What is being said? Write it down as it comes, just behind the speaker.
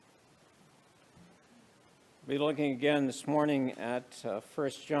We'll be looking again this morning at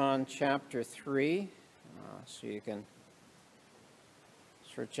 1 John chapter 3, so you can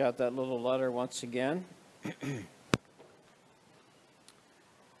search out that little letter once again.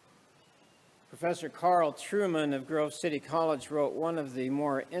 Professor Carl Trueman of Grove City College wrote one of the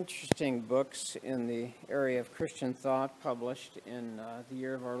more interesting books in the area of Christian thought published in the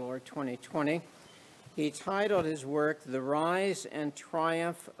year of our Lord 2020. He titled his work, The Rise and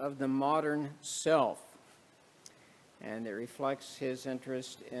Triumph of the Modern Self. And it reflects his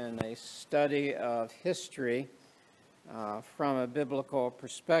interest in a study of history from a biblical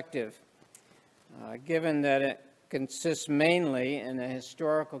perspective. Given that it consists mainly in a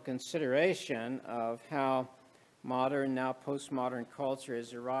historical consideration of how modern, now postmodern culture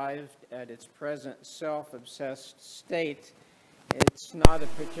has arrived at its present self-obsessed state, it's not a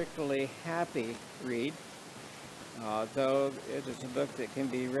particularly happy read, though it is a book that can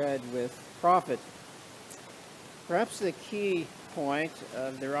be read with profit. Perhaps the key point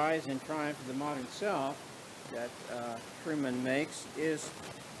of the rise and triumph of the modern self that Trueman makes is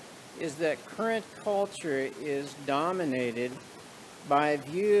that current culture is dominated by a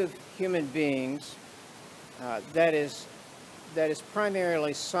view of human beings that is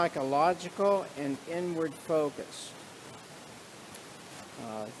primarily psychological and inward focused.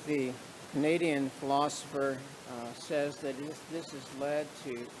 The Canadian philosopher says that this has led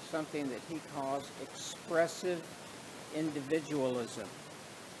to something that he calls expressive individualism.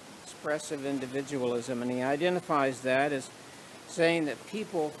 Expressive individualism, and he identifies that as saying that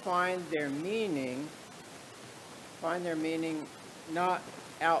people find their meaning not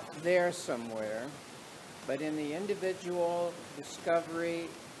out there somewhere, but in the individual discovery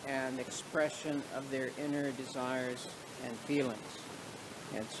and expression of their inner desires and feelings.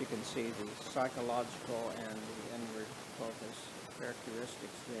 As you can see, the psychological and the inward focus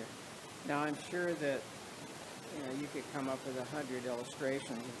characteristics there. Now, I'm sure that you could come up with 100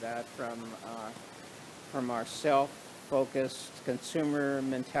 illustrations of that from our self-focused consumer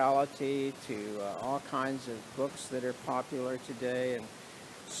mentality to all kinds of books that are popular today and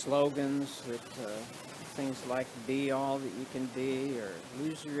slogans that things like "Be all that you can be," or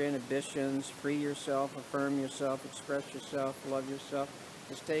 "Lose your inhibitions," "Free yourself," "Affirm yourself," "Express yourself," "Love yourself."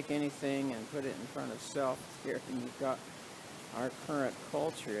 Just take anything and put it in front of self here, and you've got our current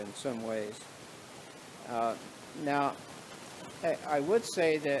culture in some ways. Now, I would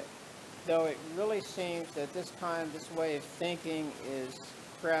say that though it really seems that this way of thinking is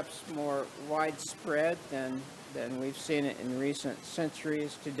perhaps more widespread than we've seen it in recent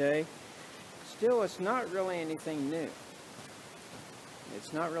centuries today, still it's not really anything new.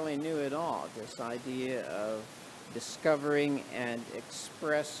 It's not really new at all, this idea of discovering and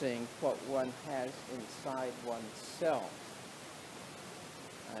expressing what one has inside oneself.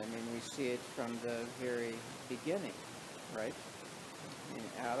 I mean, we see it from the very beginning, right? I mean,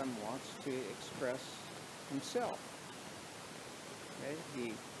 Adam wants to express himself.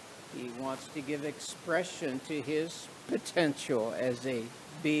 Okay? He wants to give expression to his potential as a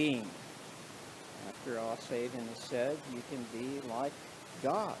being. After all, Satan has said, you can be like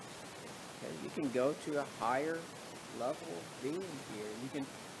God. Okay? You can go to a higher level of being here.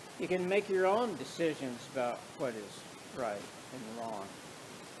 You can make your own decisions about what is right and wrong.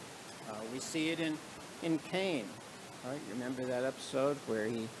 We see it in Cain, right? You remember that episode where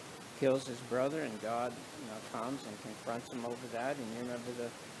he kills his brother and God comes and confronts him over that? And you remember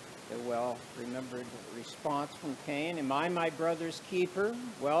the well-remembered response from Cain, "Am I my brother's keeper?"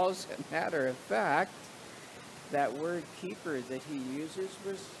 Well, as a matter of fact, that word keeper that he uses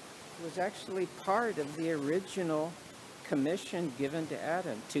was actually part of the original commission given to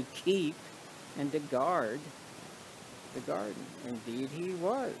Adam, to keep and to guard the garden. Indeed, he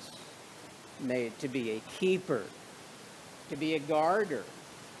was made to be a keeper, to be a guarder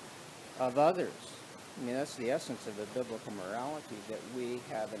of others. I mean, that's the essence of the biblical morality, that we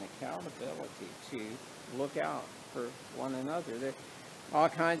have an accountability to look out for one another. There all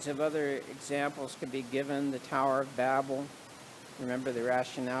kinds of other examples could be given. The Tower of Babel, remember the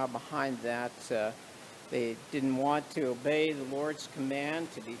rationale behind that. They didn't want to obey the Lord's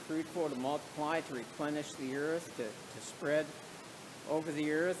command to be fruitful, to multiply, to replenish the earth, to spread over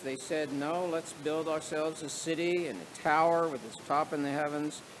the earth. They said, no, let's build ourselves a city and a tower with its top in the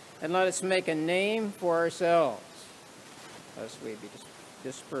heavens, and let us make a name for ourselves, lest we be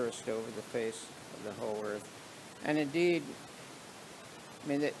dispersed over the face of the whole earth. And indeed, I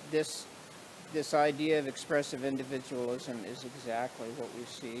mean, this idea of expressive individualism is exactly what we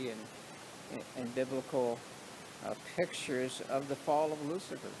see in biblical pictures of the fall of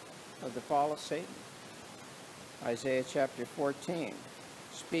Lucifer, of the fall of Satan. Isaiah chapter 14.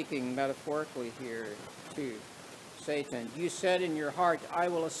 speaking metaphorically here to Satan. You said in your heart, I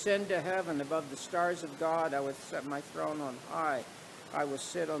will ascend to heaven above the stars of God. I will set my throne on high. I will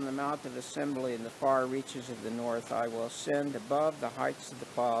sit on the mount of assembly in the far reaches of the north. I will ascend above the heights of the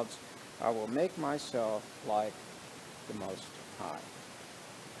clouds. I will make myself like the Most High.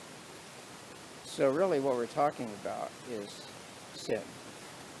 So really what we're talking about is sin.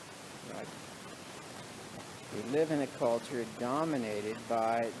 Right? We live in a culture dominated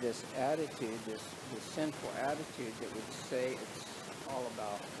by this attitude, this sinful attitude that would say it's all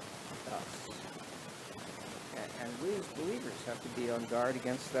about us. And we as believers have to be on guard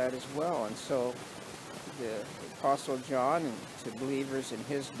against that as well. And so the Apostle John, and to believers in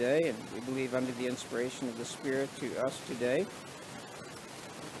his day, and we believe under the inspiration of the Spirit to us today,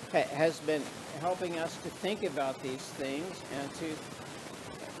 has been helping us to think about these things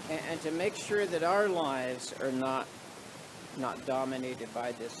and to make sure that our lives are not dominated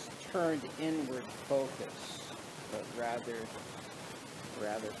by this turned inward focus, but rather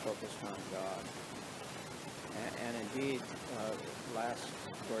focused on God. And indeed, last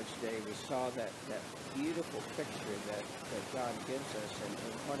Lord's Day, we saw that beautiful picture that God gives us, and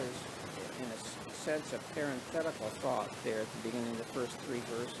what is, in a sense, a parenthetical thought there at the beginning of the first 3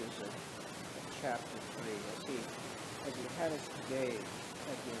 verses of chapter 3, as he had us gaze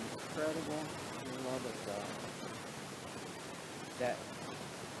at the incredible love of God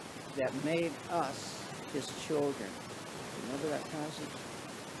that made us his children. Remember that passage?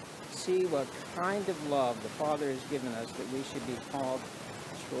 See what kind of love the Father has given us that we should be called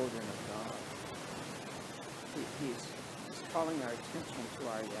children of God. He's calling our attention to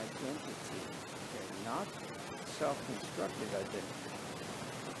our identity, not self-constructed identity,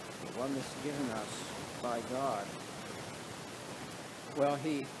 the one that's given us by God. Well,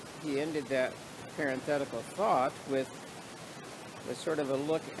 he ended that parenthetical thought with sort of a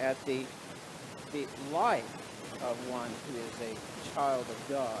look at the life of one who is a child of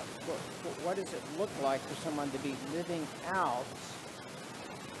God. What does it look like for someone to be living out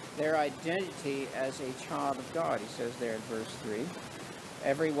their identity as a child of God? He says there in verse 3,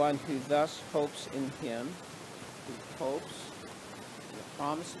 everyone who thus hopes in him, who hopes in the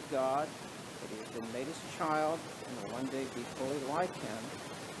promise of God, that he has been made his child and will one day be fully like him,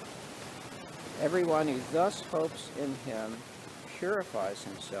 everyone who thus hopes in him purifies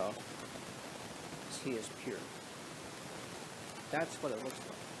himself as he is pure. That's what it looks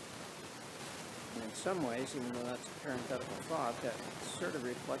like. And in some ways, even though that's a parenthetical thought, that sort of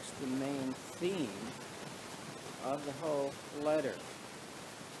reflects the main theme of the whole letter.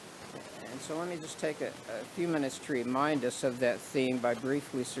 And so let me just take a few minutes to remind us of that theme by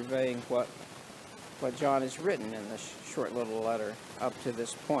briefly surveying what John has written in this short little letter up to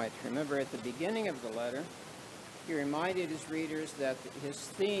this point. Remember, at the beginning of the letter, he reminded his readers that his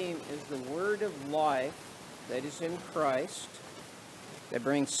theme is the word of life that is in Christ, that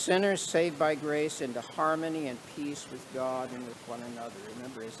brings sinners saved by grace into harmony and peace with God and with one another.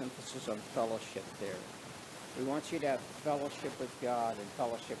 Remember his emphasis on fellowship there. We want you to have fellowship with God and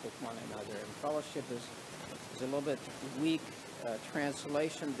fellowship with one another. And fellowship is a little bit weak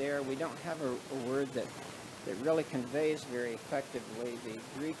translation there. We don't have a word that really conveys very effectively the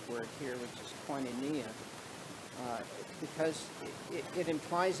Greek word here, which is koinonia, because it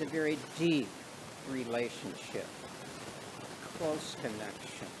implies a very deep relationship, close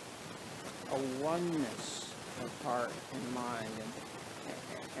connection, a oneness of heart and mind.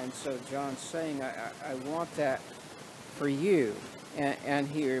 And so John's saying, I want that for you. And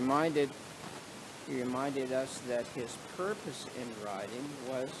he reminded us that his purpose in writing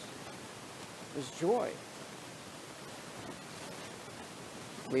was joy.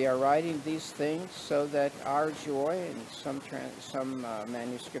 We are writing these things so that our joy, and some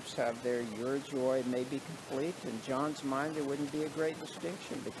manuscripts have there, your joy may be complete. In John's mind, there wouldn't be a great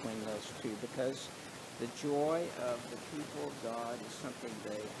distinction between those two, because the joy of the people of God is something they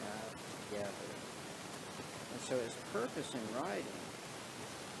have together. And so his purpose in writing,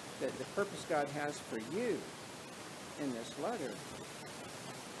 the purpose God has for you in this letter,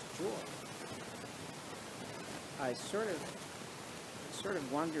 is joy. I sort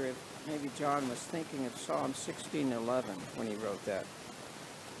of wonder if maybe John was thinking of Psalm 16:11 when he wrote that.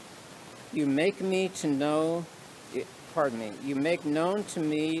 You make known to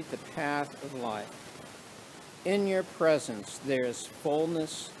me the path of life. In your presence there is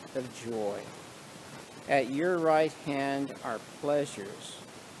fullness of joy. At your right hand are pleasures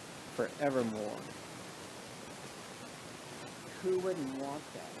forevermore. Who wouldn't want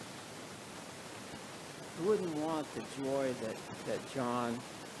that? Who wouldn't want the joy that John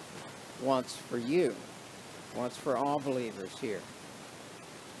wants for you, wants for all believers here?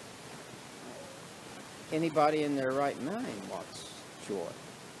 Anybody in their right mind wants joy.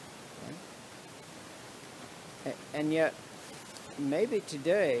 Right? And yet, maybe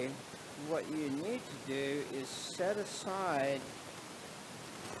today, what you need to do is set aside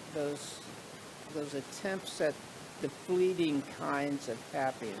those attempts at the fleeting kinds of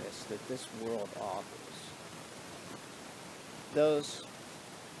happiness that this world offers. Those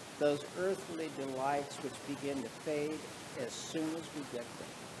earthly delights which begin to fade as soon as we get them.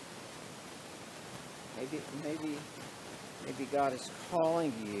 Maybe God is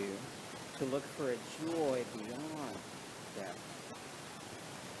calling you to look for a joy beyond that.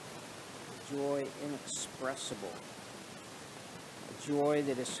 A joy inexpressible. A joy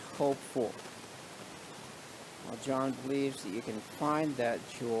that is hopeful. Well, John believes that you can find that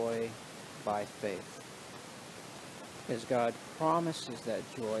joy by faith. Because God promises that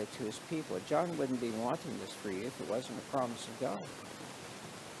joy to his people. John wouldn't be wanting this for you if it wasn't a promise of God.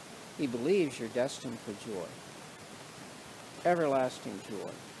 He believes you're destined for joy. Everlasting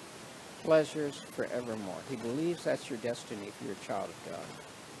joy. Pleasures forevermore. He believes that's your destiny if you're a child of God.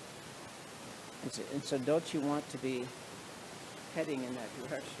 And so don't you want to be heading in that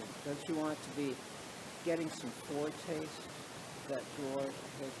direction? Don't you want to be getting some foretaste of that joy ahead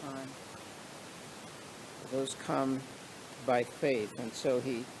of time? Those come by faith. And so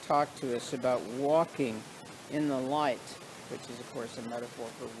he talked to us about walking in the light, which is, of course, a metaphor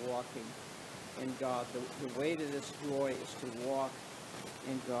for walking in God. The way to this joy is to walk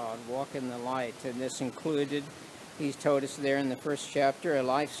in God, walk in the light. And this included, he's told us there in the first chapter, a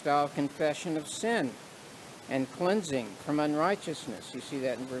lifestyle confession of sin and cleansing from unrighteousness. You see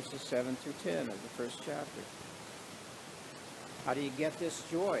that in verses 7 through 10 of the first chapter. How do you get this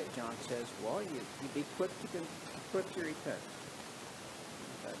joy? John says, well, you be quick to repent.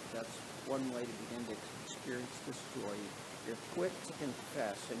 That's one way to begin to experience this joy. You're quick to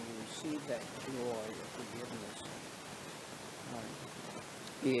confess, and you receive that joy of forgiveness.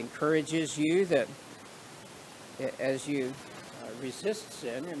 He encourages you that as you resist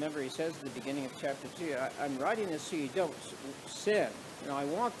sin, remember he says at the beginning of chapter 2, I'm writing this so you don't sin. I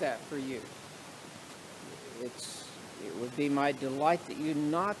want that for you. It would be my delight that you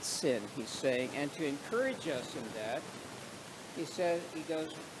not sin, he's saying, and to encourage us in that, he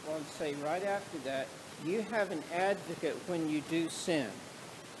goes on to say right after that, you have an advocate when you do sin.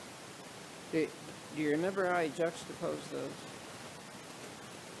 Do you remember how he juxtaposed those?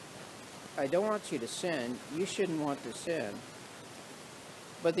 I don't want you to sin. You shouldn't want to sin.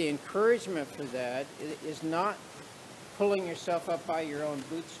 But the encouragement for that is not pulling yourself up by your own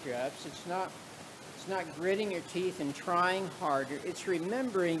bootstraps. It's not gritting your teeth and trying harder. It's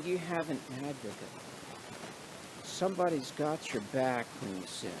remembering you have an advocate. Somebody's got your back when you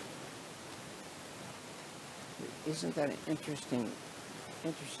sin. Isn't that an interesting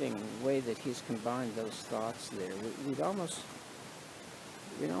way that he's combined those thoughts there? We'd almost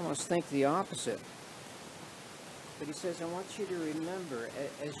think the opposite. But he says, I want you to remember,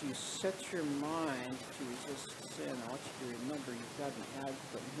 as you set your mind to resist sin, I want you to remember you've got an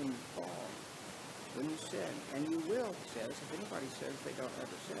advocate when you fall, when you sin. And you will, he says. If anybody says they don't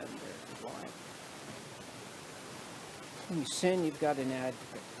ever sin, they're lying. When you sin, you've got an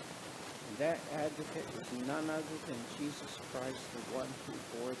advocate. And that advocate is none other than Jesus Christ, the one who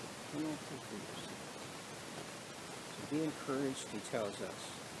bore the penalty for your sin. So be encouraged, he tells us.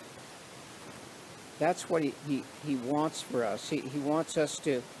 That's what he wants for us. He wants us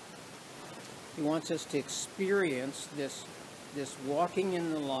to experience this walking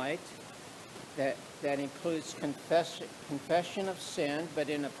in the light that includes confession of sin, but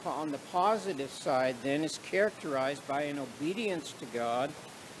on the positive side then is characterized by an obedience to God.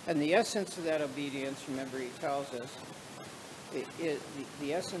 And the essence of that obedience, remember he tells us,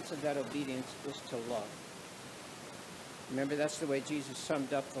 the essence of that obedience is to love. Remember, that's the way Jesus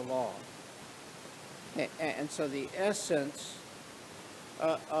summed up the law. And so the essence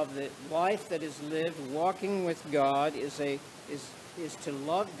of the life that is lived walking with God is to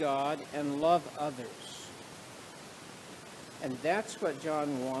love God and love others. And that's what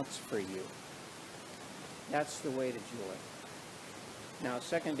John wants for you. That's the way to joy. Now, a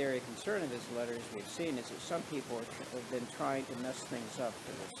secondary concern of his letters we've seen is that some people have been trying to mess things up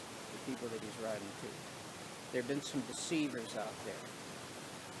for the people that he's writing to. There have been some deceivers out there.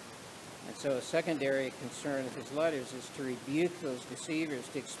 And so a secondary concern of his letters is to rebuke those deceivers,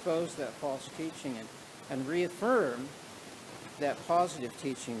 to expose that false teaching and reaffirm that positive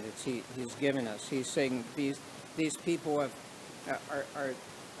teaching that he's given us. He's saying these people are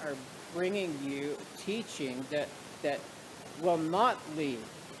bringing you teaching that will not lead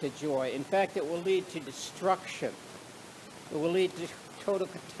to joy. In fact, it will lead to destruction. It will lead to total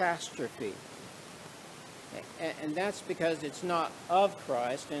catastrophe. And that's because it's not of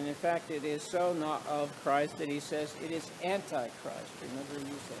Christ, and in fact it is so not of Christ that he says it is anti-Christ. Remember,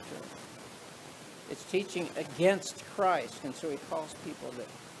 he used that term. It's teaching against Christ, and so he calls people that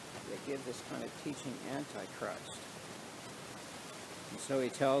give this kind of teaching anti-Christ. And so he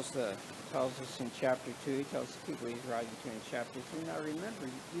tells us in chapter 2, he tells the people he's writing to in chapter 2, now remember,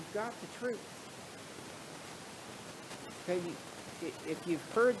 you've got the truth. Okay, if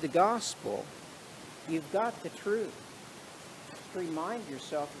you've heard the gospel, you've got the truth. Just remind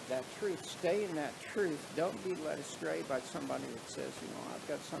yourself of that truth. Stay in that truth. Don't be led astray by somebody that says, I've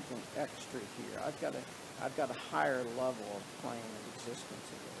got something extra here. I've got a higher level of plane of existence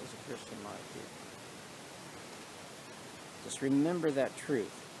as a Christian life here. Just remember that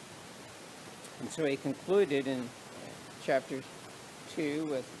truth. And so he concluded in chapter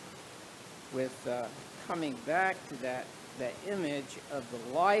 2 with coming back to that image of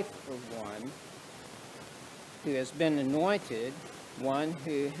the life of one who has been anointed, one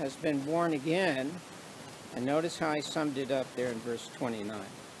who has been born again. And notice how he summed it up there in verse 29.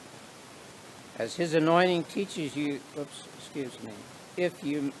 As his anointing teaches you, if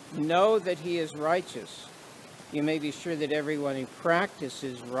you know that he is righteous, you may be sure that everyone who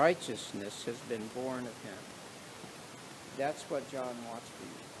practices righteousness has been born of him. That's what John wants for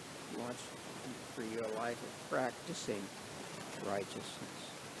you. He wants for you a life of practicing righteousness.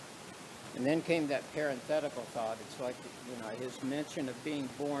 And then came that parenthetical thought. It's like, his mention of being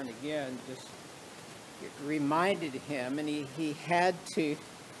born again just reminded him, and he had to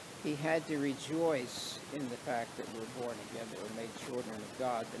rejoice in the fact that we're born again, that we're made children of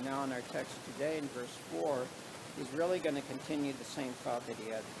God. But now in our text today, in verse 4, he's really going to continue the same thought that he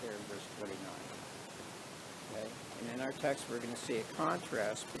had there in verse 29. Okay? And in our text, we're going to see a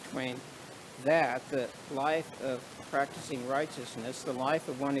contrast between that, the life of practicing righteousness, the life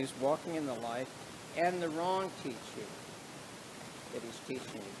of one who's walking in the light, and the wrong teaching that he's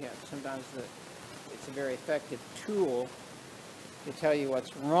teaching against. Sometimes it's a very effective tool to tell you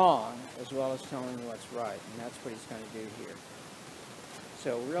what's wrong as well as telling you what's right, and that's what he's going to do here.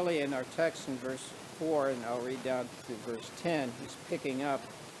 So really in our text in verse 4, and I'll read down to verse 10, he's picking up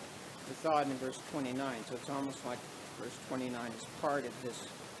the thought in verse 29, so it's almost like verse 29 is part of this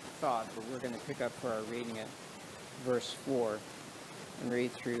thought, but we're going to pick up for our reading at verse 4 and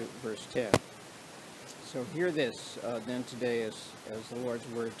read through verse 10. So hear this then today as the Lord's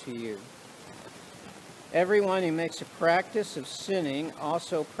word to you. Everyone who makes a practice of sinning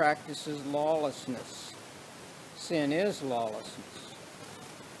also practices lawlessness. Sin is lawlessness.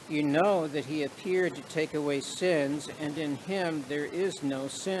 You know that he appeared to take away sins, and in him there is no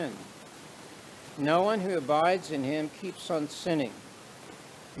sin. No one who abides in him keeps on sinning.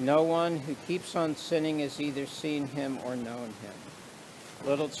 No one who keeps on sinning has either seen him or known him.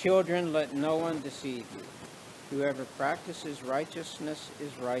 Little children, let no one deceive you. Whoever practices righteousness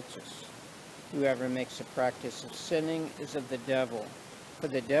is righteous. Whoever makes a practice of sinning is of the devil, for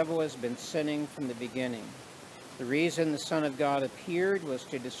the devil has been sinning from the beginning. The reason the Son of God appeared was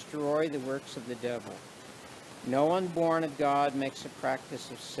to destroy the works of the devil. No one born of God makes a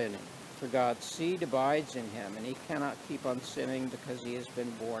practice of sinning, for God's seed abides in him, and he cannot keep on sinning because he has been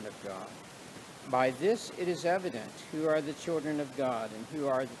born of God. By this it is evident who are the children of God and who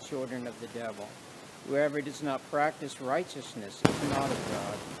are the children of the devil. Whoever does not practice righteousness is not of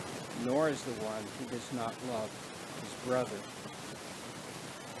God, nor is the one who does not love his brother.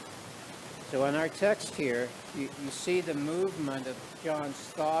 So in our text here, you see the movement of John's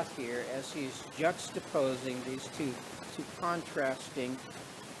thought here as he's juxtaposing these two contrasting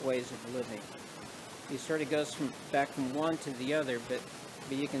ways of living. He sort of goes back from one to the other, but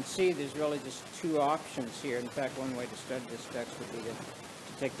you can see there's really just two options here. In fact, one way to study this text would be to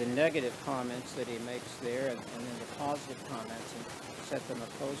take the negative comments that he makes there and then the positive comments and set them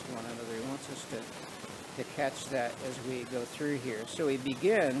opposed to one another. He wants us to catch that as we go through here. So he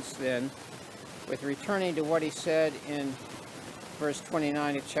begins then with returning to what he said in verse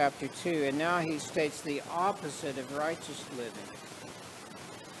 29 of chapter 2, and now he states the opposite of righteous living.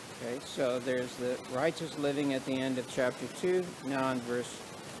 Okay, so there's the righteous living at the end of chapter 2. Now in verse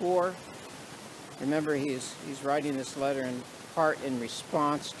 4, remember he's writing this letter in part in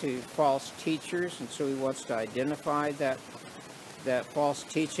response to false teachers, and so he wants to identify that false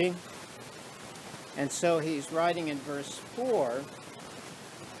teaching. And so he's writing in verse 4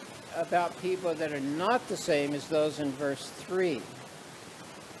 about people that are not the same as those in verse 3.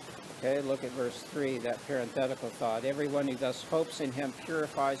 Okay, look at verse 3, that parenthetical thought. Everyone who thus hopes in him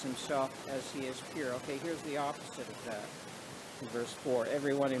purifies himself as he is pure. Okay, here's the opposite of that. In verse 4,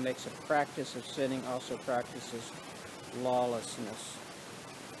 everyone who makes a practice of sinning also practices lawlessness.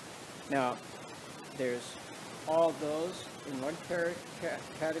 Now, there's all those in one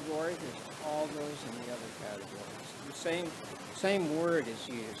category, there's all those in the other categories. The same word is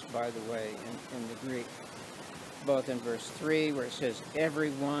used, by the way, in the Greek, both in verse 3, where it says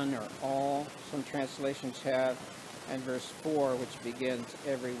everyone or all, some translations have, and verse 4, which begins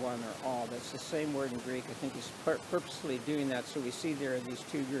everyone or all. That's the same word in Greek. I think he's purposely doing that so we see there are these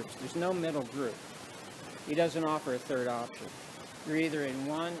two groups. There's no middle group. He doesn't offer a third option. You're either in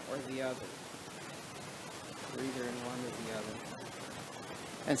one or the other. You're either in one or the other.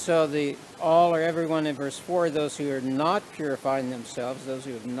 And so the all or everyone in verse 4, those who are not purifying themselves, those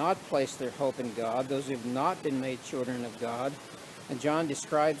who have not placed their hope in God, those who have not been made children of God. And John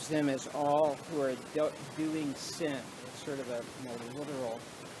describes them as all who are doing sin. It's sort of a more literal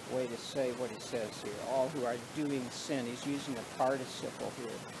way to say what he says here. All who are doing sin. He's using a participle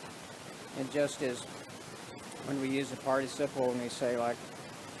here. And just as when we use a participle, when we say like,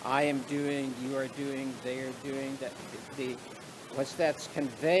 I am doing, you are doing, they are doing, that what that's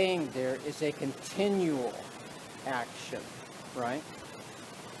conveying there is a continual action, right?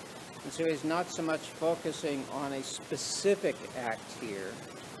 And so he's not so much focusing on a specific act here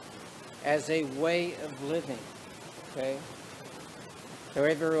as a way of living, okay? So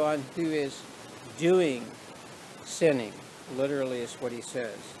everyone who is doing sinning, literally is what he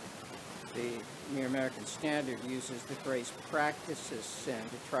says. The New American Standard uses the phrase practices sin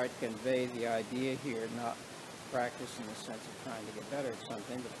to try to convey the idea here, not practice in the sense of trying to get better at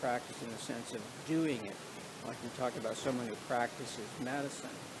something, but practice in the sense of doing it. Like we talk about someone who practices medicine.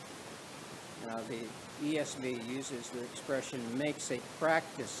 Now the ESV uses the expression makes a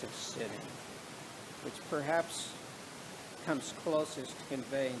practice of sinning, which perhaps comes closest to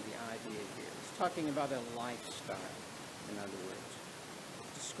conveying the idea here. It's talking about a lifestyle, in other words.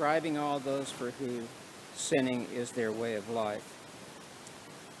 Describing all those for who sinning is their way of life.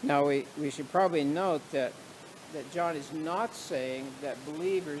 Now we should probably note that John is not saying that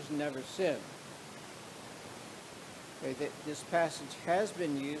believers never sin. Okay, this passage has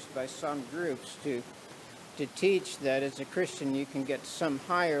been used by some groups to teach that as a Christian you can get to some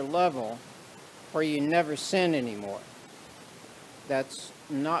higher level where you never sin anymore. That's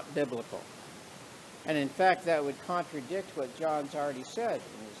not biblical. And in fact, that would contradict what John's already said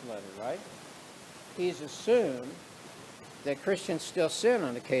in his letter, right? He's assumed that Christians still sin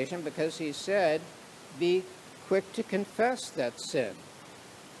on occasion because he said, be quick to confess that sin.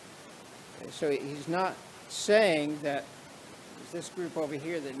 Okay, so he's not saying that there's this group over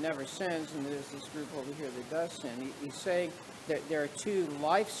here that never sins and there's this group over here that does sin. He's saying that there are two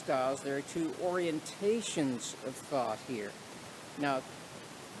lifestyles, there are two orientations of thought here. Now,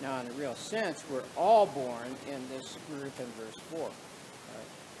 in a real sense, we're all born in this group in verse 4.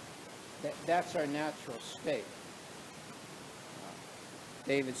 Right? That's our natural state.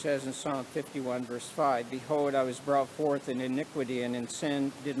 David says in Psalm 51, verse 5, Behold, I was brought forth in iniquity, and in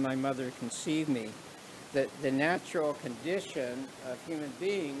sin did my mother conceive me. The natural condition of human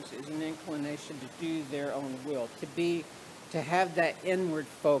beings is an inclination to do their own will, to have that inward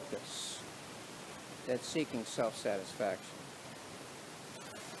focus that's seeking self-satisfaction.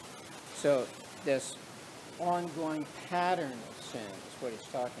 So this ongoing pattern of sin is what he's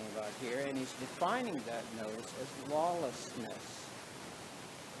talking about here, and he's defining that, notice, as lawlessness.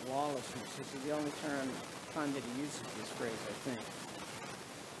 Lawlessness. This is the only time that he uses this phrase, I think.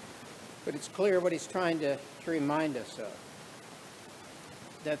 But it's clear what he's trying to remind us of.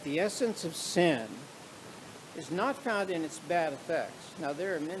 That the essence of sin is not found in its bad effects. Now,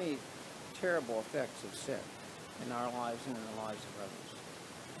 there are many terrible effects of sin in our lives and in the lives of others.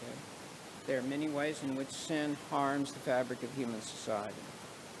 Okay? There are many ways in which sin harms the fabric of human society.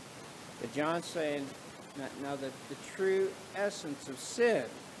 But John's saying, now that the true essence of sin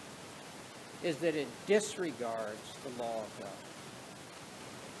is that it disregards the law of God.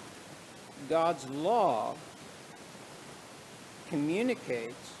 God's law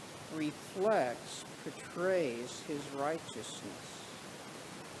communicates, reflects, portrays his righteousness.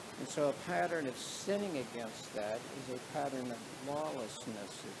 And so a pattern of sinning against that is a pattern of lawlessness.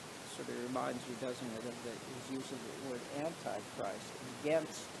 It sort of reminds you, doesn't it, of his use of the word antichrist,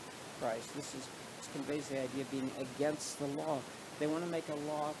 against Christ. This conveys the idea of being against the law. They want to make a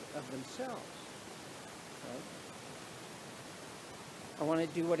law of themselves. Right? I want to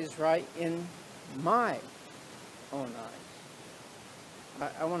do what is right in my own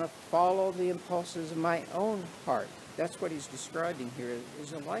eyes. I want to follow the impulses of my own heart. That's what he's describing here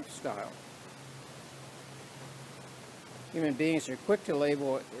is a lifestyle. Human beings are quick to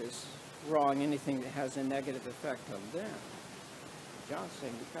label as wrong anything that has a negative effect on them. John's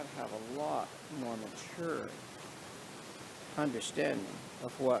saying we've got to have a lot more mature understanding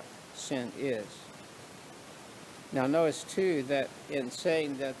of what sin is. Now notice too that in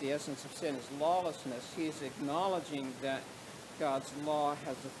saying that the essence of sin is lawlessness, he's acknowledging that God's law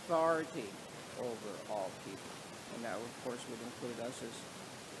has authority over all people. And that, of course, would include us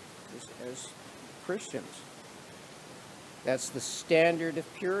as Christians. That's the standard of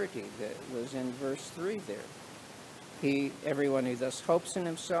purity that was in verse 3 there. Everyone who thus hopes in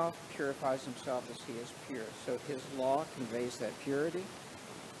himself purifies himself as he is pure. So his law conveys that purity,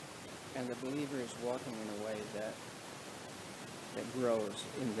 and the believer is walking in a way that grows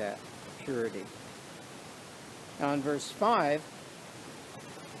in that purity. Now in verse 5,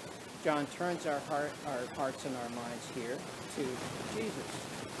 John turns our hearts and our minds here to Jesus.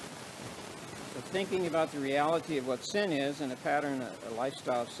 So thinking about the reality of what sin is and a pattern, a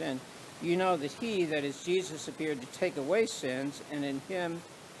lifestyle of sin, you know that he, that is Jesus, appeared to take away sins, and in him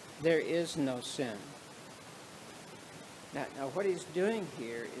there is no sin. Now what he's doing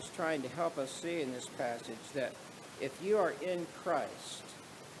here is trying to help us see in this passage that if you are in Christ,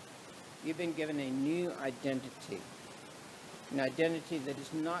 you've been given a new identity. An identity that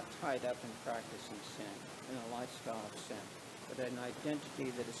is not tied up in practicing sin, in a lifestyle of sin, but an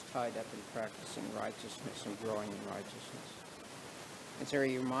identity that is tied up in practicing righteousness and growing in righteousness. And so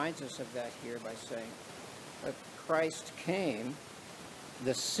he reminds us of that here by saying that Christ came,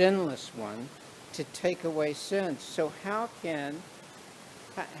 the sinless one, to take away sins. So how can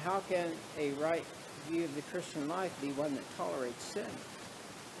a right view of the Christian life be one that tolerates sin?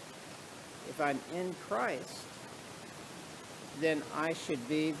 If I'm in Christ, then I should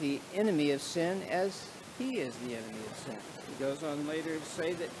be the enemy of sin as he is the enemy of sin. He goes on later to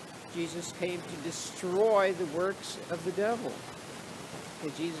say that Jesus came to destroy the works of the devil.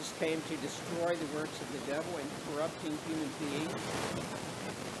 That Jesus came to destroy the works of the devil in corrupting human beings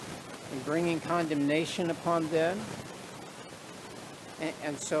and bringing condemnation upon them.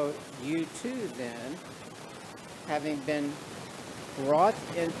 And so you too then, having been brought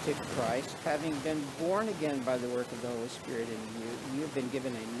into Christ, having been born again by the work of the Holy Spirit in you, you have been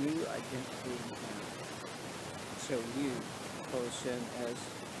given a new identity in him. So you oppose sin as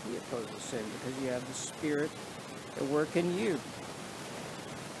he opposes sin, because you have the Spirit at work in you.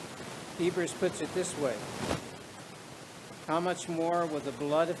 Hebrews puts it this way: how much more will the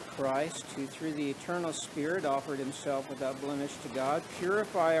blood of Christ, who through the eternal Spirit offered himself without blemish to God,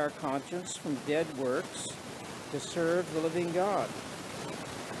 purify our conscience from dead works to serve the living God?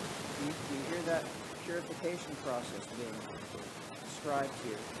 You hear that purification process being described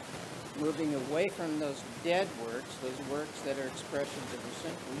here. Moving away from those dead works, those works that are expressions of the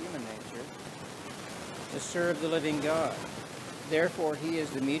sinful human nature, to serve the living God. Therefore, he is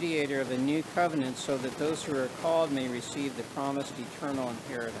the mediator of a new covenant, so that those who are called may receive the promised eternal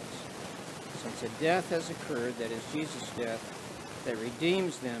inheritance. Since a death has occurred, that is Jesus' death, that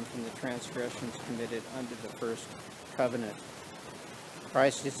redeems them from the transgressions committed under the first covenant.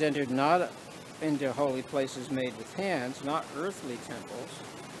 Christ has entered not into holy places made with hands, not earthly temples,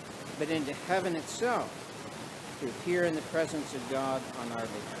 but into heaven itself, to appear in the presence of God on our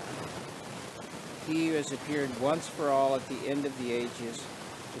behalf. He who has appeared once for all at the end of the ages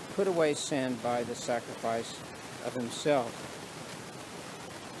to put away sin by the sacrifice of himself.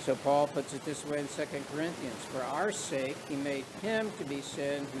 So Paul puts it this way in 2 Corinthians: for our sake he made him to be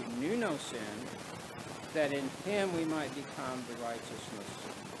sin who knew no sin, that in him we might become the righteousness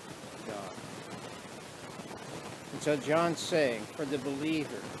of God. And so John's saying, for the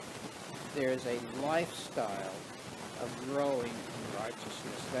believer, there is a lifestyle of growing in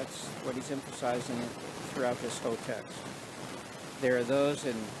righteousness. That's what he's emphasizing throughout this whole text. There are those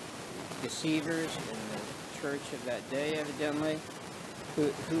deceivers in the church of that day, evidently,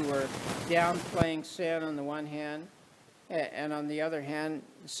 who were downplaying sin on the one hand, and on the other hand,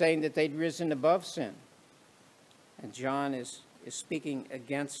 saying that they'd risen above sin. And John is speaking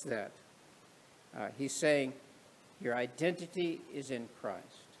against that. He's saying, your identity is in Christ.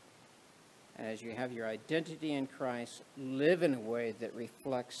 And as you have your identity in Christ, live in a way that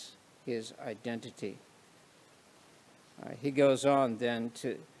reflects his identity. He goes on then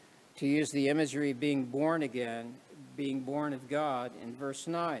to use the imagery of being born again, being born of God, in verse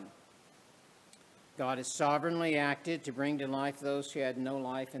 9. God has sovereignly acted to bring to life those who had no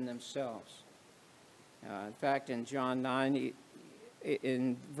life in themselves. In fact, in John 9,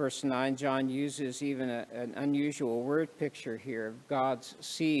 in verse 9, John uses even an unusual word picture here of God's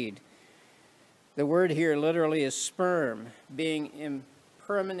seed. The word here literally is sperm, being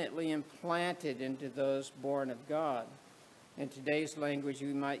permanently implanted into those born of God. In today's language,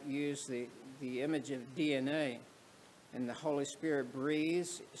 we might use the image of DNA. And the Holy Spirit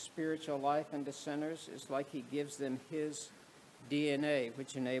breathes spiritual life into sinners. It's like he gives them his DNA,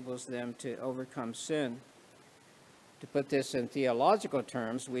 which enables them to overcome sin. To put this in theological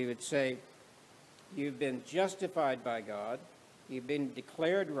terms, we would say you've been justified by God. You've been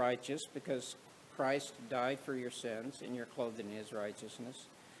declared righteous because Christ died for your sins and you're clothed in his righteousness.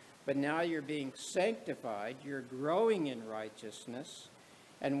 But now you're being sanctified. You're growing in righteousness.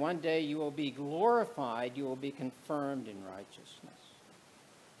 And one day you will be glorified. You will be confirmed in righteousness.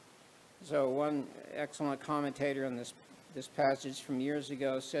 So one excellent commentator on this passage from years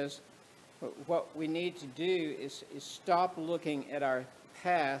ago says, what we need to do is stop looking at our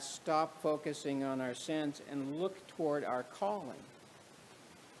past, stop focusing on our sins, and look toward our calling.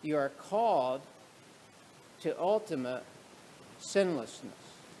 You are called to ultimate sinlessness.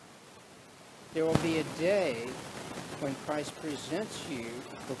 There will be a day when Christ presents you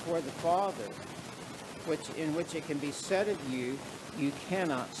before the Father, in which it can be said of you, you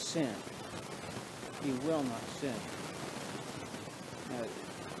cannot sin. You will not sin. Now,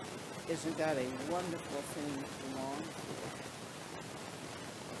 isn't that a wonderful thing to long for?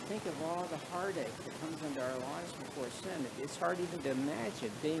 Think of all the heartache that comes into our lives before sin. It's hard even to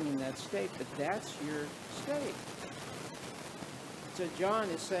imagine being in that state, but that's your state. So John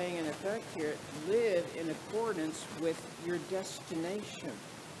is saying, in effect here, live in accordance with your destination.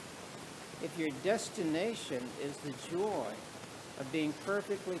 If your destination is the joy of being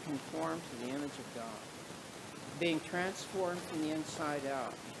perfectly conformed to the image of God, being transformed from the inside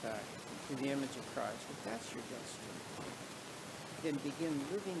out, in fact, to the image of Christ, if that's your destiny, then begin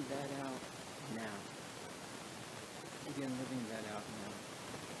living that out now. Begin living that out now.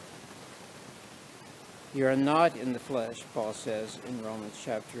 You are not in the flesh, Paul says in Romans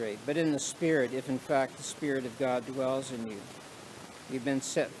chapter 8, but in the Spirit, if in fact the Spirit of God dwells in you. You've been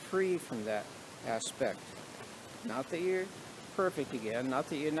set free from that aspect. Not that you're perfect again, not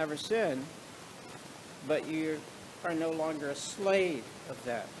that you never sin, but you are no longer a slave of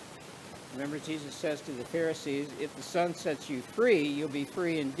that. Remember, Jesus says to the Pharisees, if the Son sets you free, you'll be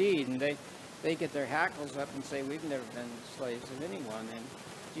free indeed. And they get their hackles up and say, we've never been slaves of anyone. And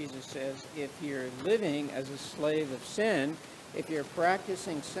Jesus says, if you're living as a slave of sin, if you're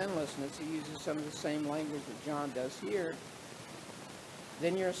practicing sinlessness, he uses some of the same language that John does here,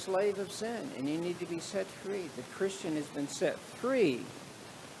 then you're a slave of sin, and you need to be set free. The Christian has been set free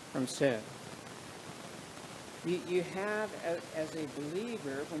from sin. You have, as a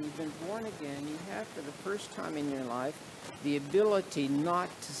believer, when you've been born again, you have for the first time in your life the ability not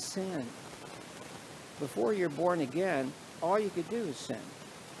to sin. Before you're born again, all you could do is sin.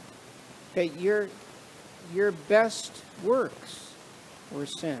 Okay, your best works were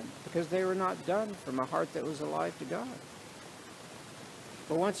sin because they were not done from a heart that was alive to God.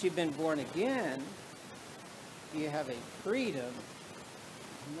 But once you've been born again, you have a freedom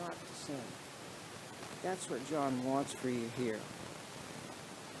not to sin. That's what John wants for you here.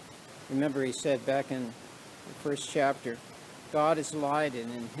 Remember, he said back in the first chapter, God is light,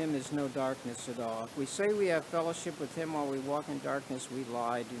 and in him is no darkness at all. If we say we have fellowship with him while we walk in darkness, we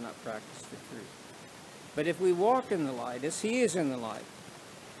lie, do not practice the truth. But if we walk in the light, as he is in the light,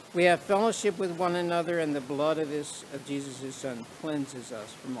 we have fellowship with one another, and the blood of Jesus, his Son, cleanses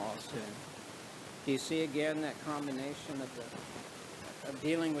us from all sin. Do you see again that combination of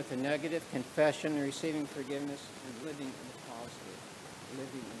dealing with the negative, confession, receiving forgiveness, and living in the positive,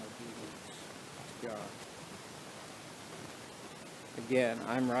 living in obedience to God? Again,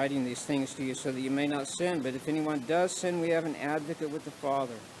 I'm writing these things to you so that you may not sin, but if anyone does sin, we have an advocate with the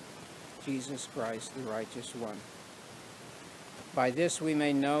Father, Jesus Christ, the righteous one. By this we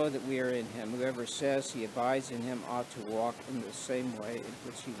may know that we are in him. Whoever says he abides in him ought to walk in the same way in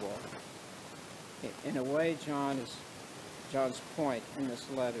which he walked. In a way, John's point in this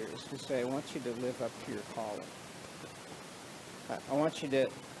letter is to say, I want you to live up to your calling. I want you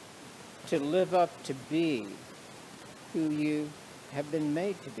to live up to be who you have been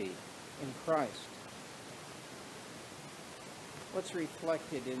made to be in Christ. What's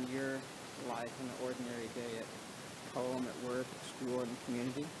reflected in your life in an ordinary day at home, at work, at school, and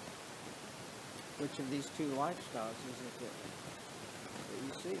community? Which of these two lifestyles is it that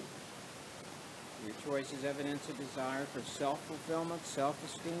you see? Your choice is evidence of desire for self-fulfillment,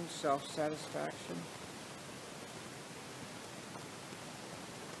 self-esteem, self-satisfaction.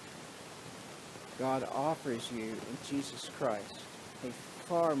 God offers you in Jesus Christ a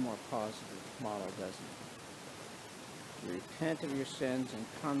far more positive model, doesn't he? You repent of your sins and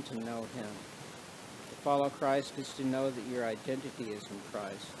come to know him. To follow Christ is to know that your identity is in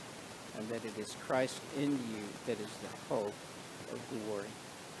Christ, and that it is Christ in you that is the hope of glory.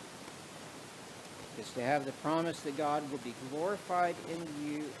 It's to have the promise that God will be glorified in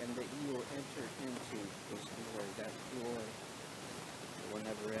you and that you will enter into his glory, that glory that will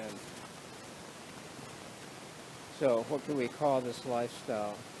never end. So what can we call this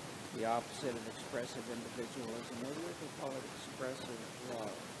lifestyle? The opposite of expressive individualism. Maybe we could call it expressive love.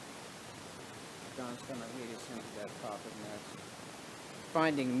 John's going to lead us into that topic next.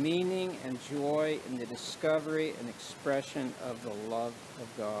 Finding meaning and joy in the discovery and expression of the love of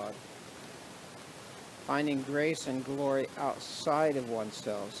God. Finding grace and glory outside of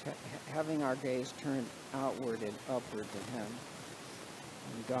oneself, having our gaze turned outward and upward to Him,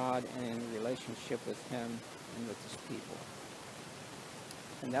 and God, and in relationship with Him and with His people.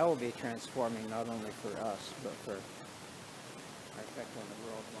 And that will be transforming not only for us, but for our effect on the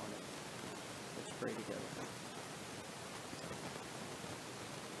world on it. Let's pray together.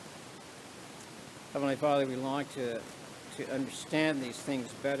 Heavenly Father, we long to understand these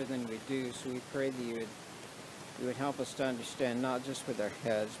things better than we do, so we pray that you would help us to understand not just with our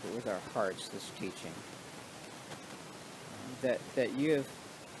heads, but with our hearts this teaching. That you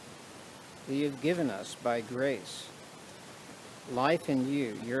have given us by grace life in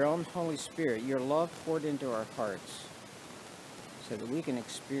you, your own Holy Spirit, your love poured into our hearts, so that we can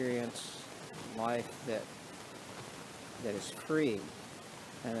experience life that is free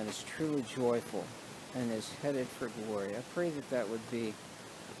and that is truly joyful and is headed for glory. I pray that would be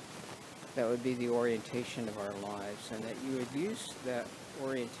the orientation of our lives, and that you would use that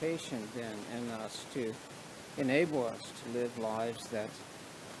orientation then in us to enable us to live lives that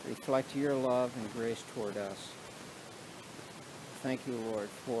reflect your love and grace toward us. Thank you, Lord,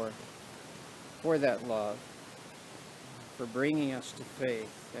 for that love, for bringing us to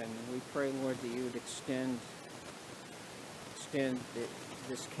faith. And we pray, Lord, that you would extend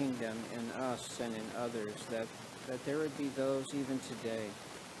this kingdom in us and in others, that there would be those even today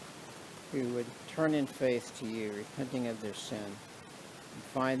who would turn in faith to you, repenting of their sin, and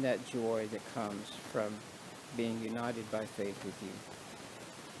find that joy that comes from being united by faith with you.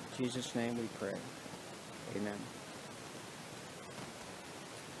 In Jesus' name we pray. Amen.